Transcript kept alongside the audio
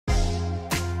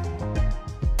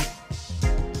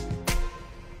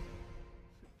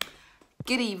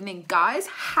Good evening, guys.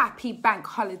 Happy bank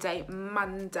holiday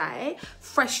Monday.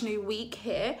 Fresh new week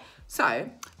here. So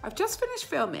I've just finished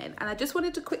filming and I just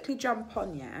wanted to quickly jump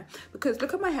on, yeah, because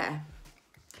look at my hair.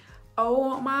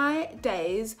 Oh my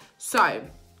days. So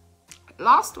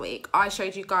last week I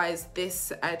showed you guys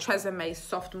this Tresemme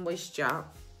Soft Moisture,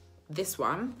 this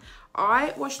one.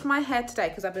 I washed my hair today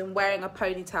because I've been wearing a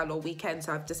ponytail all weekend,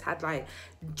 so I've just had like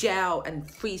gel and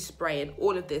freeze spray and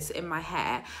all of this in my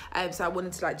hair. So I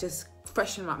wanted to like just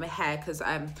freshen up my hair because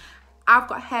I've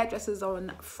got hairdressers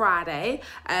on Friday,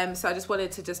 so I just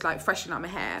wanted to just like freshen up my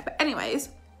hair. But anyways,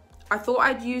 I thought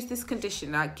I'd use this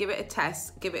conditioner, give it a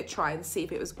test, give it a try and see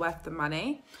if it was worth the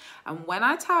money. And when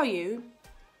I tell you,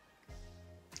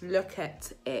 look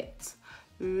at it.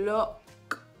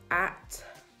 Look at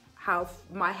how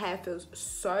my hair feels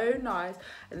so nice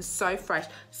and so fresh.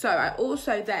 So I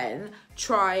also then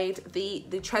tried the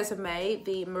Tresemme,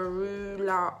 the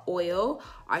Marula oil.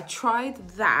 I tried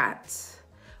that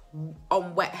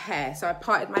on wet hair. So I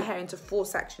parted my hair into 4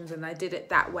 sections and I did it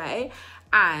that way.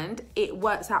 And it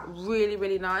works out really,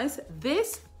 really nice.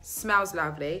 This smells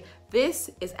lovely.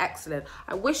 This is excellent.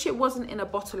 I wish it wasn't in a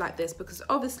bottle like this because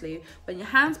obviously when your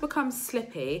hands become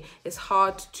slippy, it's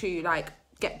hard to like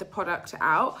get the product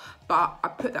out. But I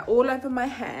put that all over my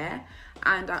hair,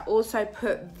 and I also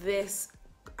put this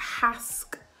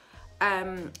Hask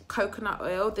coconut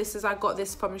oil. I got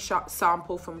this from a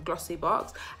sample from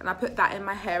Glossybox, and I put that in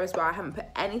my hair as well. I haven't put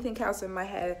anything else in my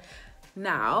hair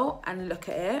now, and look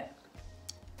at it.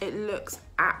 It looks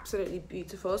absolutely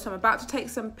beautiful. So I'm about to take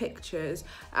some pictures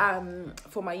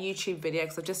for my YouTube video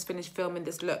because I've just finished filming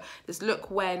this look. This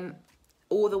look went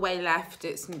all the way left.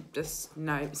 It's just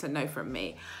no, it's a no from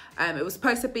me. It was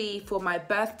supposed to be for my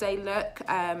birthday look,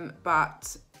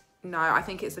 but no, I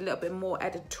think it's a little bit more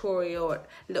editorial, a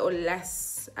little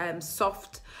less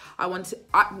soft.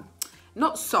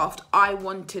 Not soft, I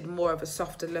wanted more of a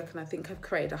softer look, and I think I've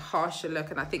created a harsher look,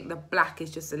 and I think the black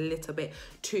is just a little bit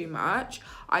too much.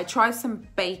 I tried some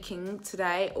baking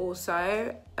today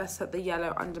also. I set the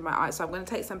yellow under my eye, so I'm going to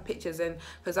take some pictures in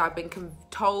because I've been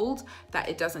told that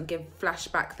it doesn't give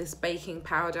flashback, this baking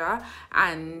powder,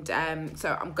 and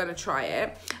so I'm going to try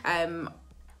it.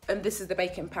 And this is the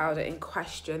baking powder in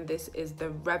question. This is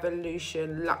the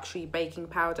Revolution Luxury Baking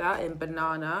Powder in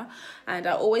Banana. And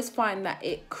I always find that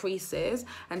it creases.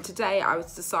 And today I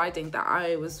was deciding that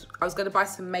I was going to buy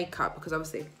some makeup because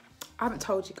obviously I haven't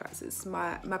told you guys it's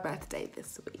my birthday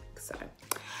this week. So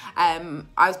I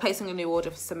was placing a new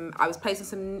order for some,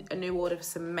 a new order for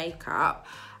some makeup,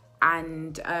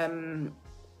 and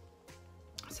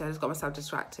so I just got myself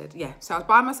distracted. Yeah, so I was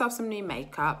buying myself some new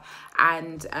makeup,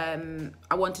 and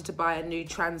I wanted to buy a new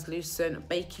translucent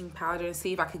baking powder and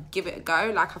see if I could give it a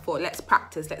go. Like I thought, let's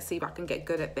practice, let's see if I can get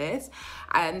good at this.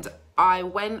 And I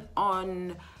went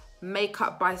on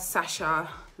Makeup by Sasha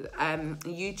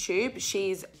YouTube.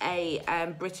 She's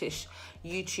a British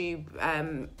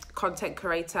YouTube content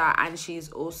creator, and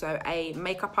she's also a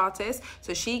makeup artist.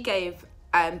 So she gave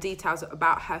details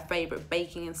about her favorite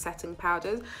baking and setting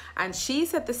powders, and she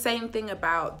said the same thing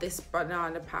about this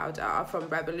banana powder from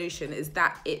Revolution, is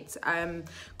that it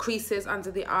creases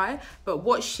under the eye. But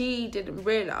what she didn't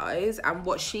realize, and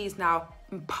what she's now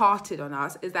imparted on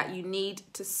us, is that you need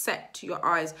to set your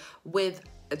eyes with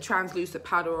a translucent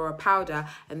powder or a powder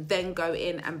and then go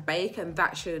in and bake, and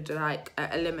that should like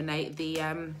eliminate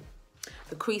the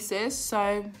creases.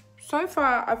 So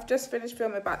far, I've just finished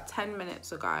filming about 10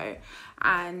 minutes ago,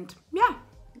 and yeah,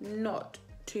 not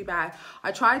too bad.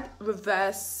 I tried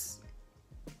reverse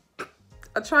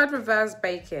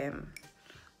baking.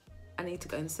 I need to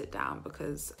go and sit down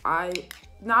because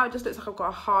now it just looks like I've got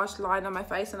a harsh line on my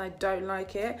face, and I don't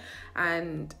like it.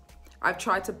 And I've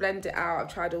tried to blend it out.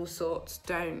 I've tried all sorts.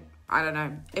 I don't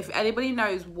know. If anybody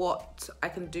knows what I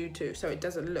can do so it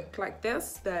doesn't look like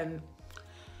this, then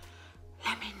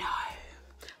let me know.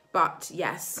 But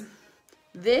yes,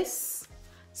 this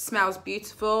smells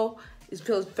beautiful. It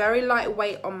feels very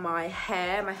lightweight on my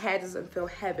hair. My hair doesn't feel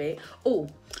heavy. Oh,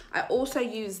 I also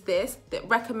use this, the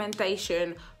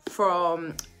recommendation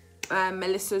from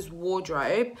Melissa's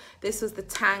Wardrobe. This is the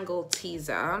Tangle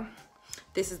Teaser.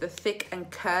 This is the thick and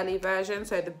curly version,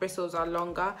 so the bristles are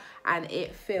longer, and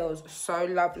it feels so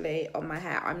lovely on my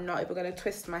hair. I'm not even going to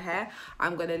twist my hair.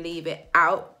 I'm going to leave it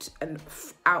out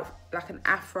like an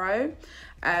afro.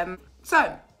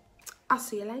 So I'll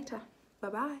see you later.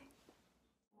 Bye-bye.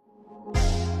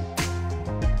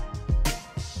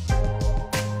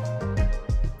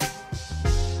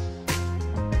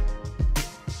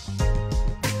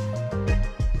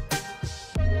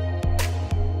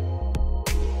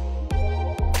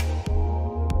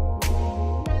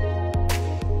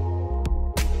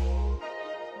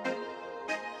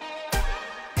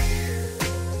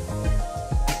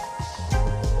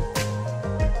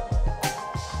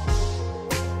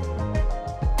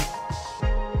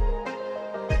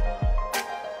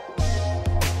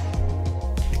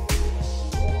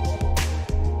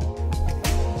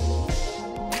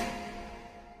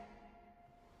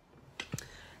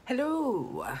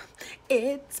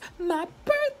 it's my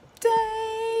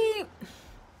birthday.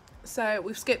 So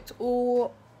we've skipped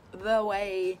all the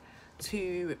way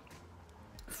to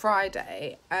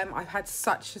Friday. I've had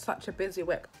such a busy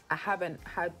week. I haven't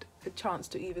had the chance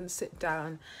to even sit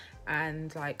down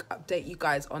and like update you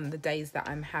guys on the days that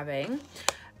I'm having.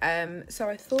 So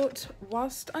I thought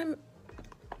whilst I'm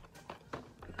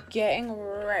getting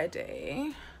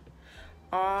ready,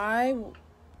 I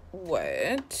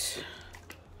would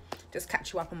just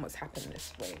catch you up on what's happened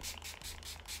this week.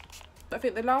 I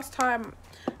think the last time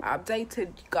I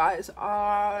updated you guys,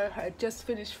 I had just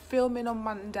finished filming on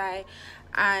Monday,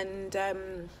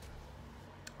 and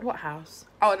what house?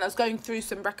 Oh, and I was going through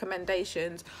some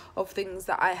recommendations of things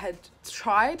that I had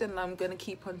tried, and I'm going to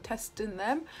keep on testing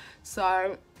them.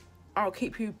 So I'll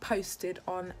keep you posted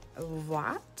on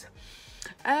that.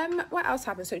 What else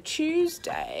happened? So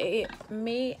Tuesday,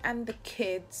 me and the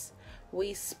kids,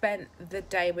 we spent the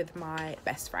day with my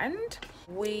best friend.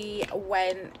 We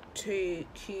went to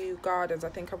Kew Gardens. I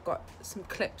think I've got some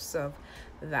clips of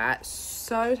that.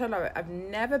 So love it. I've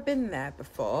never been there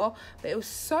before, but it was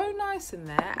so nice in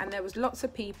there, and there was lots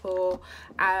of people,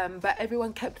 but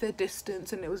everyone kept their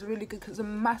distance, and it was really good because it's a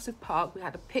massive park. We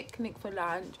had a picnic for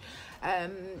lunch.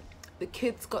 The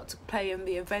kids got to play in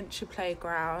the adventure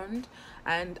playground,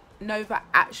 and Nova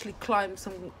actually climbed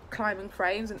some climbing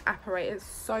frames, and Apparate is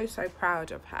so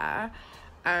proud of her.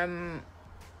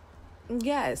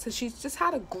 Yeah, so she's just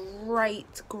had a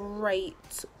great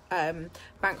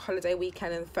bank holiday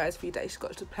weekend. In the first few days she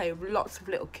got to play with lots of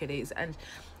little kiddies, and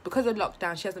because of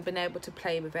lockdown she hasn't been able to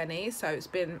play with any, so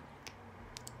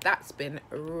that's been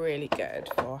really good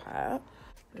for her.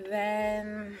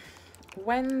 Then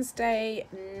Wednesday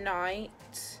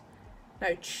night,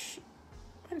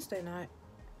 Wednesday night,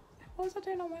 what was I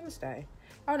doing on Wednesday?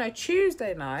 Oh no,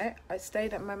 Tuesday night I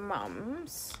stayed at my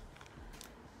mum's.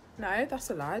 No, that's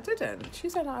a lie, I didn't.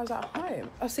 Tuesday night I was at home.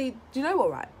 Oh, see, do you know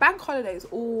what, right? Bank holidays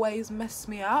always mess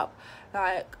me up.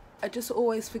 Like, I just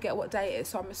always forget what day it is.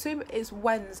 So I'm assuming it's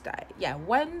Wednesday. Yeah,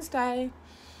 Wednesday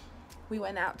we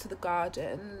went out to the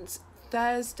gardens.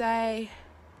 Thursday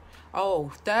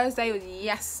was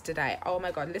yesterday. Oh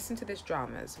my God, listen to this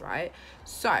dramas, right?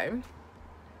 So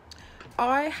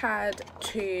I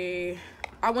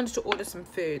wanted to order some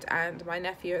food, and my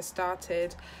nephew has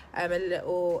started a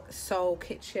little soul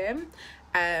kitchen.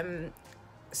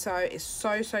 So it's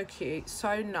so cute,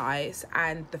 so nice,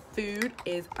 and the food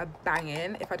is a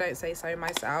banging, if I don't say so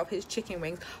myself. His chicken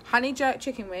wings, honey jerk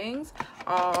chicken wings,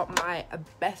 are my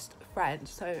best friend.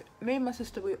 So me and my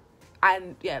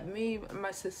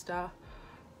sister,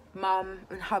 mum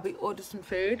and hubby ordered some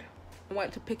food and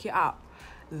went to pick it up.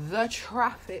 The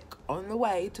traffic on the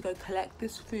way to go collect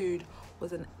this food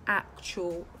was an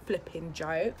actual flipping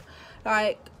joke.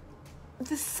 Like,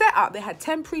 the setup, they had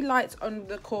temporary lights on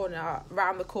the corner,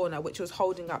 around the corner, which was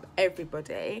holding up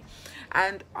everybody,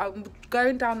 and I'm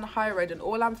going down the high road, and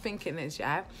all I'm thinking is,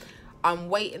 yeah, I'm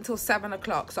waiting until 7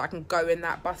 o'clock so I can go in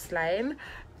that bus lane.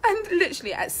 And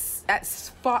literally at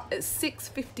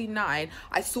 6:59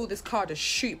 I saw this car just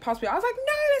shoot past me. I was like,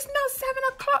 no, it's not 7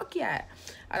 o'clock yet,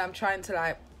 and I'm trying to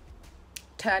like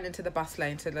turn into the bus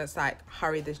lane to just like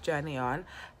hurry this journey on.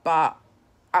 But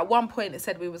at one point it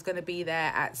said we was going to be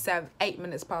there at 8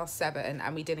 minutes past 7,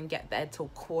 and we didn't get there till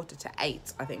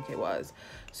 7:45, I think it was.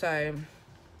 So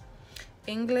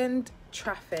England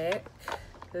traffic,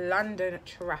 London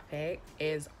traffic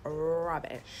is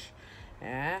rubbish.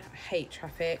 Yeah, I hate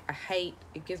traffic.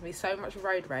 It gives me so much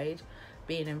road rage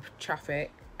being in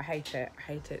traffic. I hate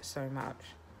it so much.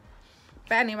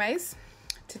 But anyways,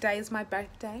 today's my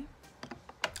birthday.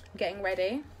 I'm getting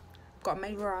ready. Got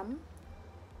my rum.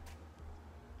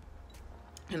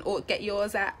 And get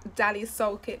yours at Dally's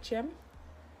Soul Kitchen.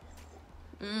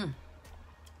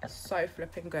 So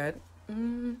flipping good.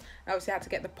 Obviously I had to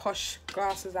get the posh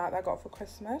glasses out that I got for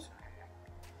Christmas.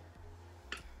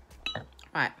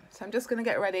 Right, so I'm just going to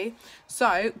get ready.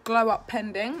 So, glow up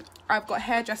pending. I've got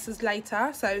hairdressers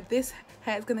later. So, this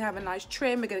hair is going to have a nice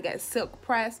trim. We're going to get a silk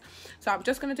press. So, I'm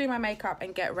just going to do my makeup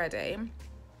and get ready.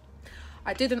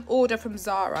 I did an order from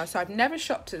Zara. So, I've never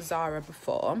shopped at Zara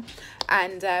before.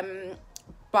 And,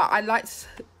 but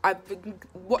I've been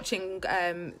watching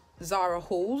Zara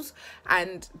hauls.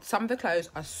 And some of the clothes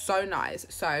are so nice.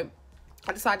 So,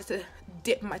 I decided to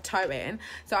dip my toe in.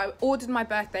 So I ordered my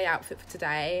birthday outfit for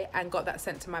today and got that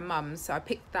sent to my mum. So I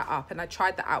picked that up and I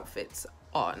tried the outfits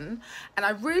on, and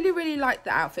I really liked the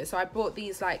outfit. So I bought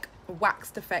these like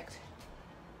waxed effect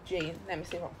jeans. Let me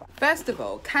see what. First of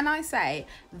all, can I say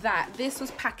that this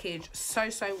was packaged so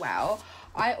well.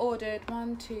 I ordered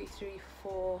 1, 2, 3,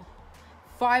 4,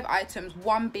 5 items,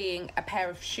 one being a pair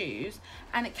of shoes,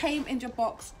 and it came in your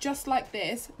box just like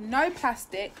this, no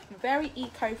plastic, very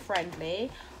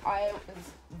eco-friendly. I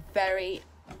was very,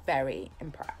 very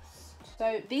impressed.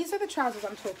 So these are the trousers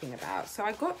I'm talking about. So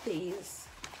I got these,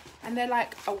 and they're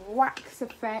like a wax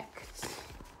effect,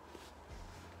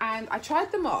 and I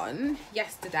tried them on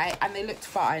yesterday and they looked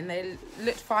fine. They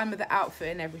looked fine with the outfit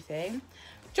and everything.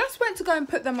 Just went to go and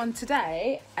put them on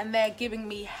today, and they're giving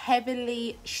me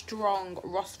heavily strong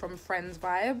Ross from Friends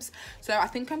vibes. So I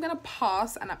think I'm going to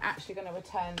pass, and I'm actually going to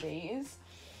return these.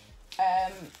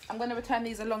 I'm going to return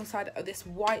these alongside this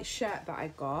white shirt that I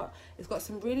got. It's got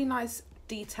some really nice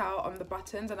detail on the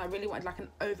buttons, and I really wanted like an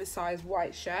oversized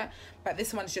white shirt, but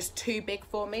this one's just too big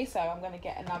for me, so I'm going to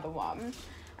get another one.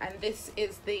 And this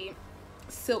is the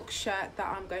silk shirt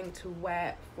that I'm going to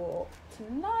wear for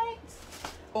tonight.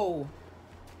 Oh,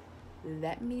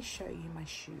 let me show you my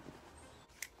shoes.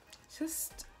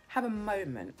 Just have a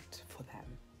moment for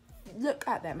them. Look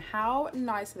at them, how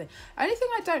nice are they? Only thing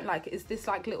I don't like is this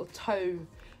like little toe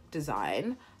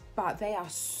design, but they are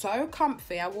so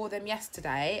comfy. I wore them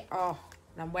yesterday. Oh,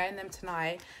 and I'm wearing them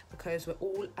tonight because we're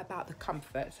all about the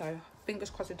comfort. So fingers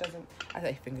crossed it doesn't, I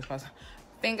say fingers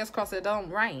crossed it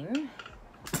don't rain.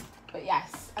 But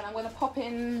yes, and I'm gonna pop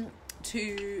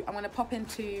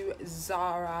into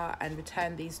Zara and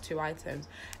return these 2 items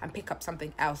and pick up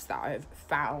something else that I've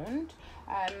found.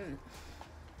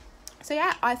 So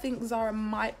yeah, I think Zara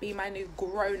might be my new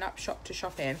grown-up shop to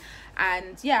shop in,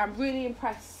 and yeah, I'm really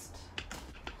impressed.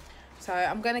 So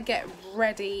I'm gonna get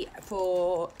ready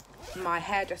for my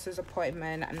hairdresser's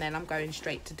appointment, and then I'm going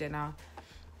straight to dinner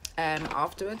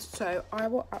afterwards. So I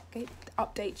will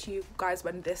update you guys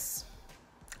when this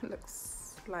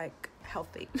looks like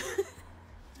healthy.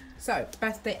 So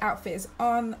birthday outfit is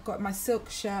on, got my silk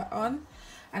shirt on,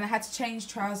 and I had to change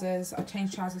trousers. I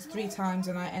changed trousers 3 times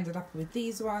and I ended up with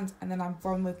these ones, and then I'm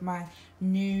on with my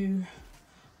new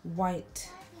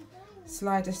white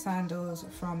slider sandals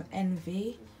from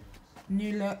Envy.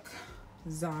 New look,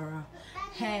 Zara.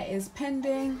 Hair is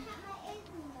pending,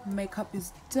 makeup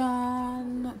is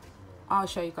done. I'll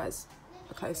show you guys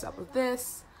a close-up of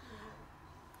this.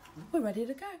 We're ready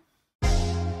to go.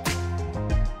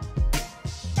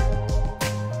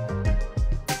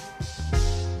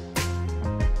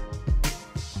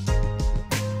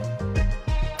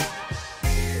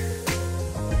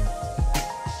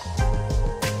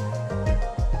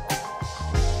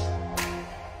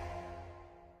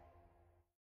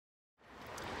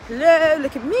 Hello,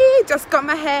 look at me, just got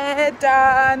my hair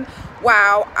done.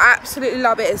 Wow, I absolutely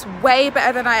love it. It's way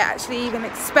better than I actually even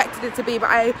expected it to be, but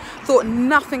I thought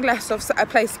nothing less of a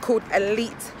place called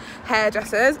Elite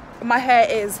Hairdressers. My hair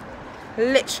is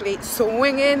literally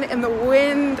swinging in the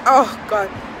wind. Oh God,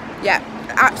 yeah,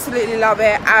 absolutely love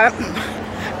it.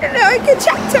 No one can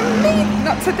chat to me,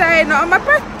 not today, not on my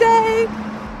birthday.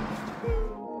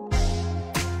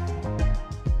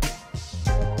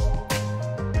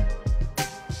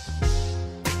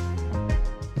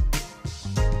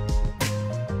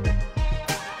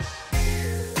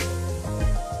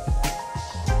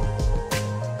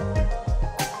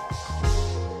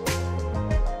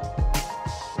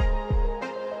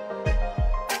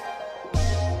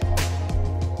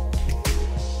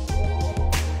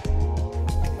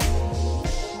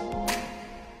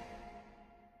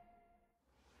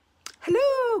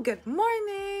 Good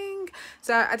morning.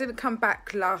 So I didn't come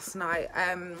back last night,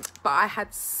 but I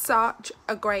had such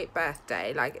a great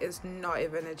birthday. Like, it's not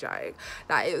even a joke.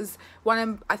 Like, it was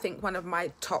I think one of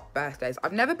my top birthdays.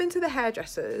 I've never been to the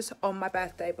hairdressers on my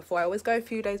birthday before. I always go a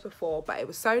few days before, but it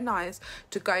was so nice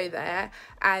to go there,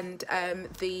 and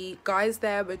the guys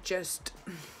there were just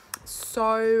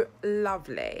so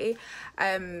lovely.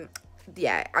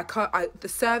 Yeah, the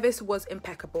service was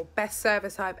impeccable. Best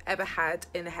service I've ever had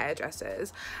in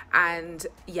hairdressers. And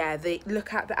yeah,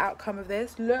 look at the outcome of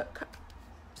this. Look.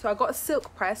 So I got a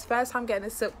silk press, first time getting a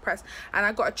silk press, and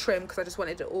I got a trim because I just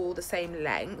wanted it all the same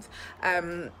length.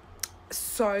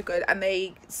 So good. And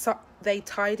they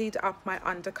tidied up my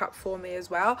undercut for me as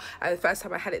well. The first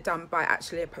time I had it done by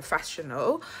actually a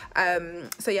professional.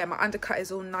 So yeah, my undercut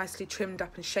is all nicely trimmed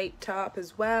up and shaped up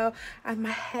as well, and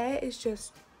my hair is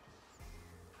just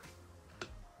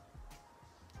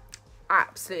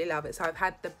absolutely love it. So I've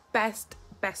had the best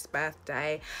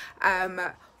birthday.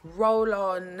 Roll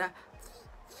on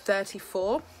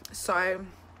 34. So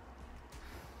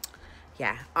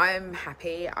yeah, I'm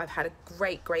happy. I've had a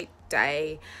great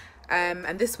day.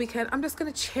 And this weekend I'm just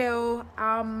gonna chill.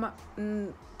 I'm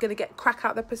gonna crack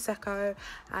out the Prosecco,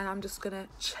 and I'm just gonna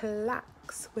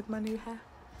chillax with my new hair.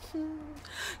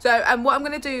 So what I'm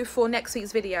going to do for next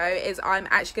week's video is I'm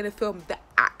actually going to film the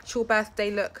actual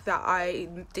birthday look that I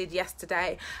did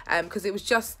yesterday, because it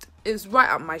was right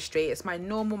up my street. It's my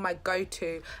normal, my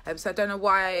go-to, so I don't know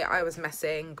why I was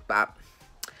messing, but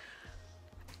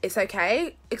it's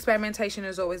okay. Experimentation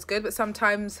is always good, but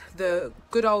sometimes the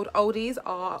good old oldies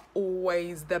are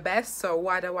always the best. So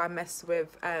why do I mess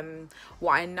with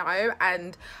what I know?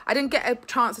 And I didn't get a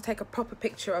chance to take a proper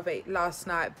picture of it last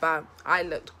night, but I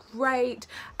looked great.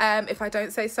 If I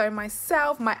don't say so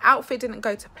myself, my outfit didn't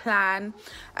go to plan.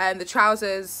 The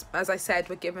trousers, as I said,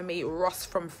 were giving me Ross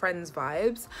from Friends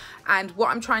vibes. And what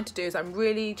I'm trying to do is I'm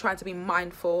really trying to be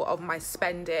mindful of my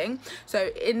spending. So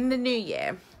in the new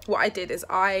year, what I did is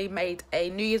I made a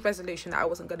New Year's resolution that I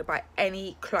wasn't going to buy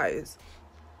any clothes.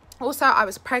 Also, I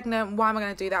was pregnant. Why am I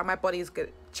going to do that? My body's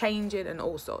changing and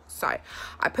all sorts. So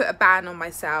I put a ban on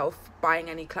myself buying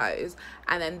any clothes.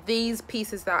 And then these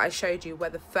pieces that I showed you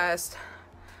were the first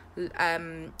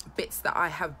bits that I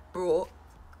have brought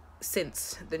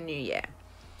since the new year,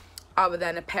 other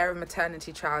than a pair of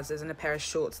maternity trousers and a pair of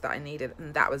shorts that I needed,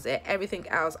 and that was it. Everything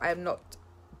else, I have not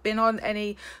been on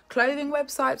any clothing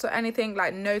websites or anything,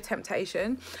 like no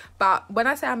temptation. But when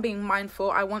I say I'm being mindful,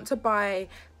 I want to buy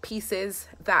pieces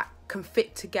that can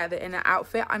fit together in an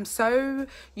outfit. I'm so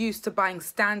used to buying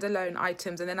standalone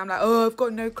items, and then I'm like, oh, I've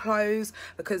got no clothes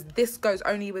because this goes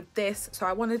only with this. So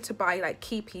I wanted to buy like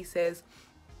key pieces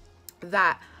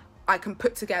that I can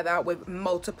put together with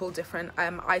multiple different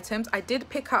items. I did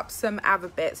pick up some other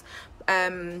bits, but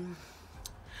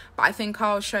I think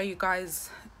I'll show you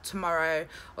guys tomorrow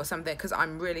or something, because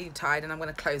I'm really tired and I'm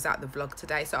going to close out the vlog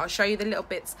today. So I'll show you the little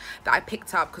bits that I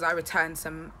picked up because I returned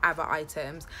some other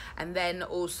items. And then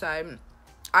also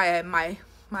my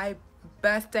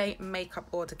birthday makeup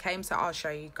order came, so I'll show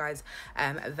you guys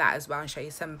that as well, and show you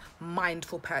some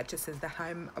mindful purchases that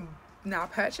I'm now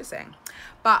purchasing.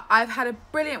 But I've had a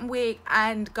brilliant week,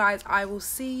 and guys, I will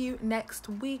see you next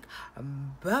week.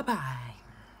 Bye bye.